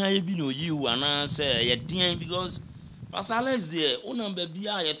boni aye bi no yiwu ana say ye den because Pastor Alex there una ba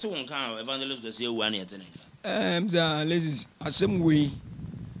bia ye te won kan evangelist go say ewu ana ye te ne za ladies asem we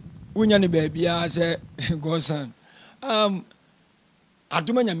unya ne ba bia say godson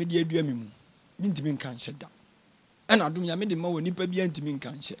aduma nya me de adua me mu ntimi nkan hye da ana aduma nya me de ma wo nipa bia ntimi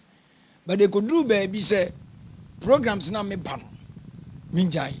nkan hye but they could do ba bi say programs na me ba no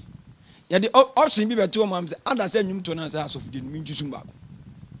minjai ya de option bi beto mam say ada say nyum to na say asofudi no minjusum ba ko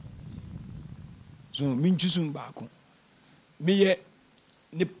so minjusum ba ko me ye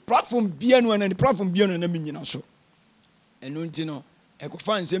the platform bia no na the platform bia no na me nyina so eno nti no e ko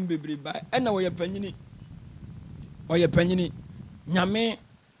fan sem bebre ba e na wo ye panyini nyame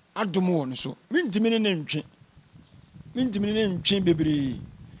adom wo no so mintimi ne ntwe bebre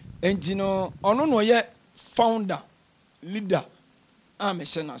enti no ono no ye founder leader me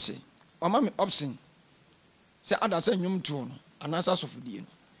hye na se mama me option se ada se nwum to no anasa sofodie no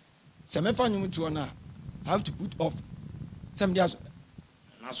se me fa nwum to na have to put off some dia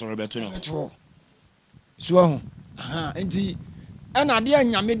na so roberto no to so aha enti na de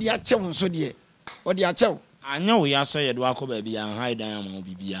nyame de achew so de o de achew anya wo ya so ye do akoba bia high down ma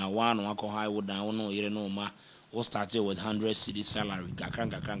bibia wa no akọ high wo down no yire no ma we started with 100 cedi salary kakran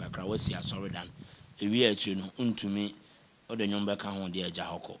wasi asori dan ewi achi no ntumi o de nyombe ka ho de agya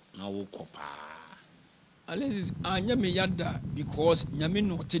hokọ na wo kopa Alexis anya me yada because nyame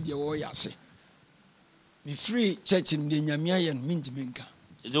no te de wo yase me free church in the nyame aye no mintimi nka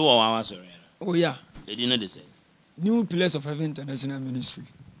is it wo wa sorry oh yeah they didn't they say New Pillars of Heaven International Ministry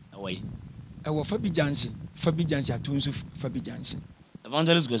away ewo Fabi Junction atunso Fabi Junction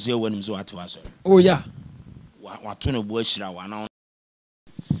evangelist go say when so atu asori oh yeah wa to no bo ahira wa na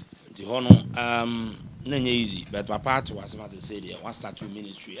di ho no na nye easy but papa atu was about to say there what start to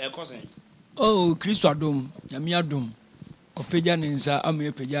ministry e cousin oh Christo adom nyame adom opeja ne nsa ama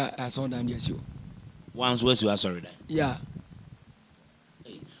epeja asondan dia sio once was you asori dan yeah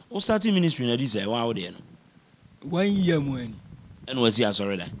o starting ministry na this wa wo there no 1 year mo ani and was he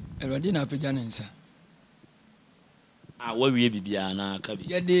asori dan erode na apeja ne nsa wa wie bibia na aka bi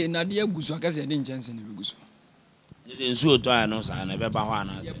ye de na de aguso akase de nchanse ne beguso ye nsu oto ano sa na be ba ho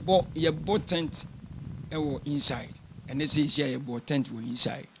ana se ye bo tent ewo inside and they say ye bo tent wo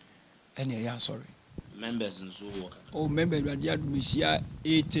inside and ye sorry members nso wo oh member erode adumisia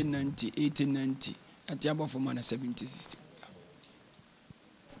 1890 at above for man 70-60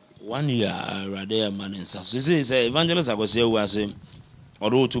 1 year rather man in so say evangelist Akwasi we say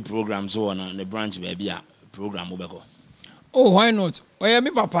or two programs so on the branch baby program obeko oh why not oya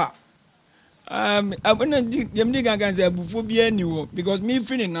me papa I wanna dem dig against abufo bia ni wo because me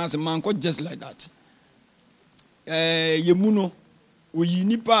feeling as man ko just like that yemu no oyi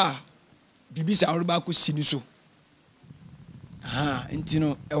nipa bibisa oroba ko sini so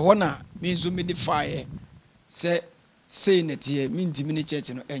ntino ehọ na me nso me defy say netie me ntimi ne church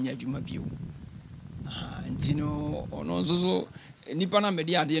no enya adwuma bio ntino ono nso so nipa na me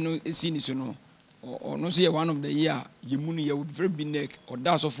de ade no esini so no or no say one of the year you money you would very be neck or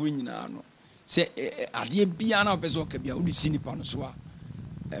that's of ring no say adie bia na person ka bia odi sini pa no so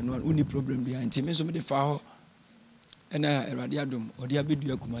a no uni problem bia nti me so me de fa ho na erade adom odi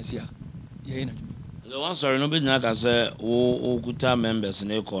abedua kumasi a ye na the one sorry no be nyaka say o guta members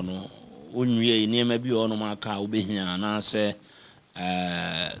na eko no onwie ni ma bi ono maka obehia na say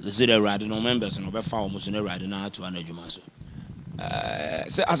the zero erade no members no be fa o muso na erade na ato na adwuma so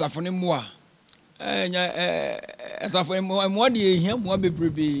say asafo ne mo a asafo mo de ehia mo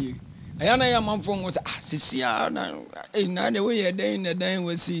bebrebe aya na ya manfo ngo say sisia na de we ye den na dan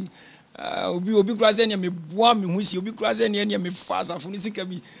wasi obi kura se ne me boa me hu si obi kura se ne me fa asafo ne sika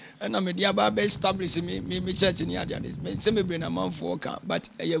bi na me dia ba be establish me church ni ade me se me bre na manfo ka but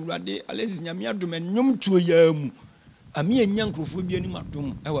ya urade alesi nyame adom enwom tuo ya mu ami enya nkrofo bi ani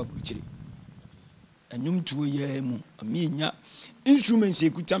madom e wa buchire enwom tuo ya mu ami enya instruments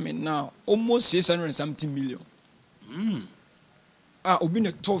ekuta me now almost 600 something million obi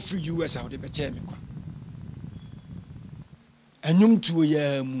na top free US out de be che me kwa enwom tuo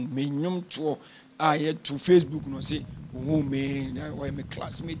ya mu me nwom tuo ye to Facebook no say oh me why my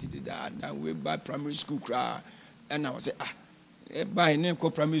classmate did that we by primary school cry and I was say by name ko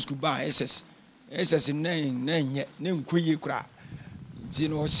primary school by SS nine nye ne nkoye kra ti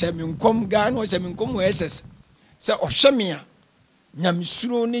no nkom ga no nkom SS say ohwe me a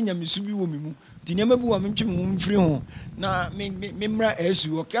nyamesuro ne nyamesu bi wo me mu ti ne mabu wa me ntwe me mfiri ho na me mra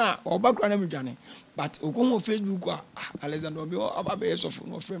esu oka oba kra na me dwane but okoho Facebook Alexander obi aba be yeso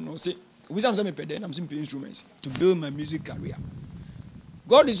no frame no say we say me pede na me play instruments to build my music career.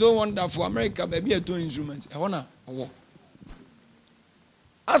 God is so wonderful. America baby to instruments e wona owo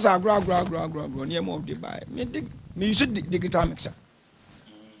as I grow near more of the buy me use the guitar mixer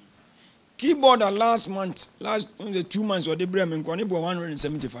keyboard last 2 months or the bremen kon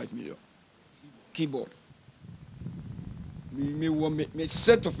 175 million keyboard me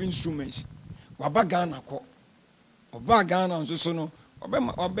set of instruments wabagana ko obagana so no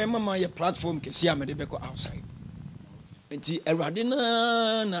obema ma ye platform ke sia me de be ko outside enti erade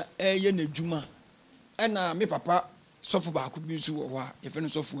na eye na djuma na me papa sofo ba ko bi su wo a ye fe no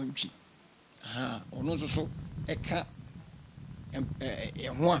sofo antwi ono so eka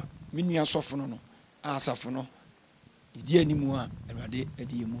ho a me nua sofo no asafo no idi animu a erade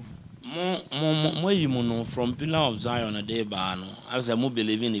edi move mo yimu no from Pillar of Zion a day ba no as I mo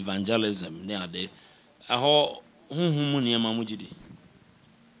believe in evangelism ne ade aho hunhum ne ma mo gidi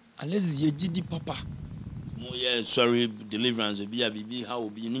unless ye gidi papa mo ye sorry deliverance bi a bibi ha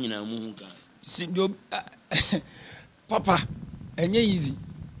obi ni nyina mo hu ka si do papa enye easy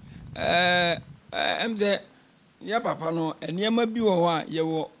emze ya papa no eniema bi wo a ye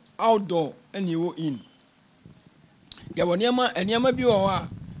wo outdoor eni wo in ye wo eniema bi wo a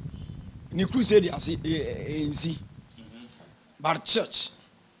ni crusade ase ensi but church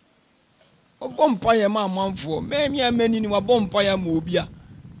obompa ye ma manfo me amani ni wa bompa ya ma obi a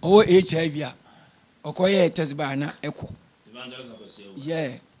o HIV a okoye test ba na eko evangelist Akwasi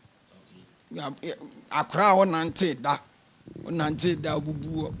yeah akra onante da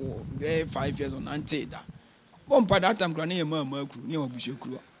bubu 5 years onante da bompa that time kra na ye ma akuru ni obuhwe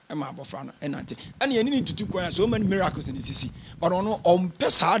kuru e ma abofra no enante ane ye ni tutu kwan so many miracles in sisi but ono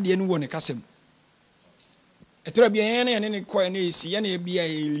ompesa de ne wo ne kasem etra bia ye ne koy na esi ye na bia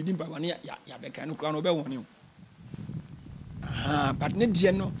ye leading papa ne ya beka no kra no be woni but ne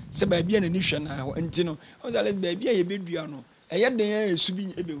die no se ba bia na ni hwe na ho enti no o za le ba bia ye bedua no eye den esu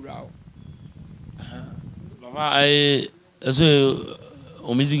bi ebewura o baba ai so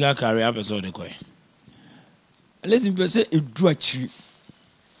o musical career episode de koy listen be say edu achiri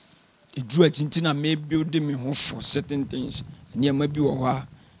ntina me build me ho for certain things ne ma bi wo ha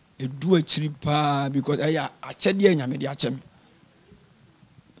edu achiri pa because aya achede anyame de ache me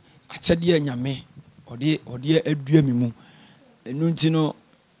achede anyame ode adua me mu enu ntino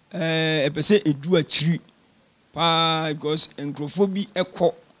epese edu achiri pa because enkrofo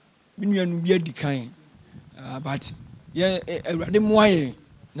ekọ bi nuanu bi adikan but ye awrade moaye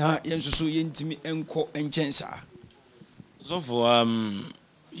na ye nsoso ye ntimi enko enchensa so for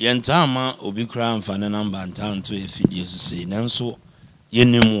yentama obi kra mfane number ntan to efidie so sei nanso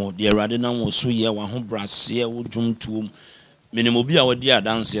yenemu de awrade na wo so ye wa ho brase wo dwumtuom menem obi a wodi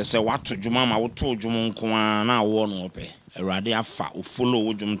adanse se wato dwuma ma woto dwum nko na wo no ope awrade afa o follow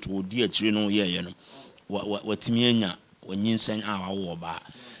wo dwumto odi akire no ye no watimi anya wanyinsan a wawo ba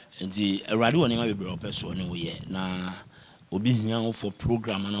nti awrade woni ma bebre ope so ne wo ye na obi hia for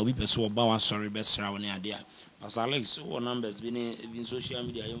program na obi pese oba wa sorry besra woni ade a Pastor Alex, what numbers been in social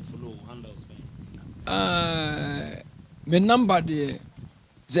media you follow handles my number there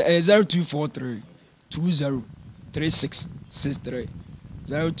 0243 203663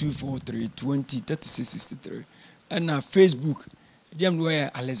 0243 20 3663 and Facebook dem no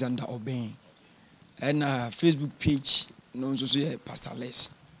Alexander Obeng and Facebook page no so Pastor Les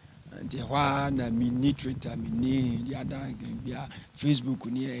and the one na Twitter the other Facebook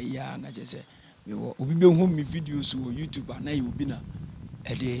ni ya na je say me obi be hu me videos on YouTube na you be na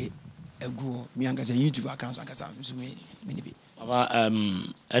e de ego me anga say YouTube account anga say so me be Baba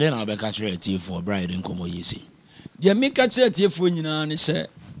I dey na be catch rate for bride nkomo yesi dia me catch rate for nyina ne say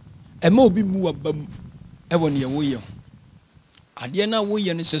e ma obi mu abam e won ye wo ye ade na wo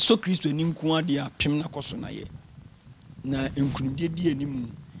ye ne say so Kristo ni nko ade apem na koso na ye na enkunudie di animu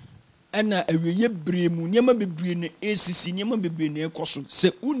ana awiye bremu niam bebre ne esisi niam bebre ne ekoso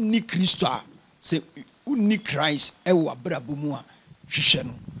se unni Kristo a se unni Christ e wo abrabo mu a hwehwe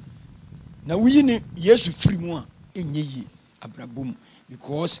no na wuyi ne Yesu firi mu a enye yi abrabo mu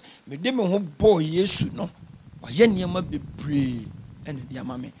because me de me ho boy Yesu no wa ye niam bebre ene dia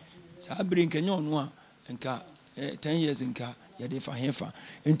ma me sa bre nkenye ono a nka 10 years nka ya de fa hefa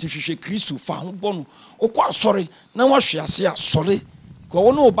enti hwehwe Kristo fa ho bono okwa asore na wa hwe ase asore ko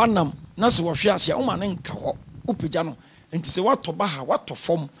wono obanam na se wo hwe ase o ma ne nka ho opagya no enti se wato ba ha wato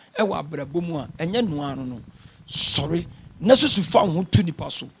fom e wa abrabo mu a enye no ano no sorry na susu fa ho tu nipa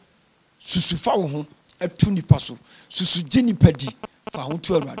so susu fa ho atu nipa so susu gi nipa di fa ho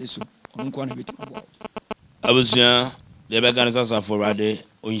tu awurade so onko na betima bo abusia de be ganisa sa for rade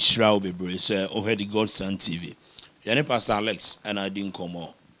onhira obebre say o head God Son TV yani Pastor Alex and I didn't come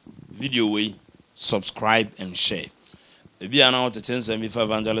on video way subscribe and share ebi ana what ten say me for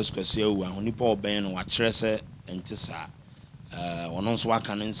Evangelist Akwasi Awuahs onipa oben no wa kire say enti sa ono nso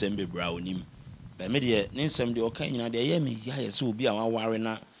aka ne nsem bebra onim ba me de ne nsem de oka nyina de ye me ya ye se obi a waware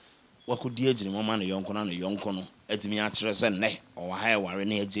na wakodi agire mama na yonko na yonko no atimi a kire say ne o wa ha ware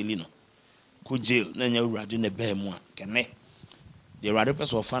na ageli no ko jail na nya urade ne ba mu a kene de urade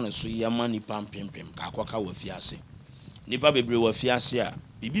person of fan so yama nipa mpempem ka akwaka wa fiase nipa bebre wa fiase a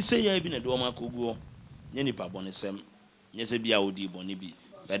bibi se ya bi na do ma koguo nye nipa bonesem nye se bia odi bone bi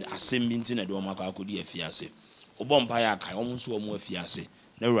but asem bi nti na do ma akodi afiase obompa ya kai omo so omo afiase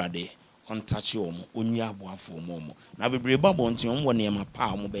na urade on touch omo onyi aboafo omo na bebre babo nti omo ne ma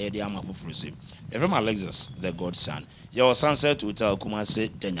pa omo be de ama foforo se every Alexis the God Son your Sunset Hotel Kumase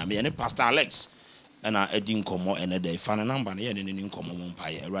Danyame ne Pastor Alex ana edi nkomo ene de fa na number na ye ne ni nkomo mo mpa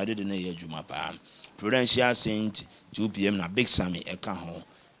ye urade de na ye adwuma pa Prudential Saint 2 p.m. na Big Sammy eka ho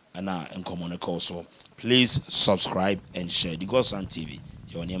ana nkomo ne call so please subscribe and share the God Son TV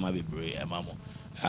your name be brave emamo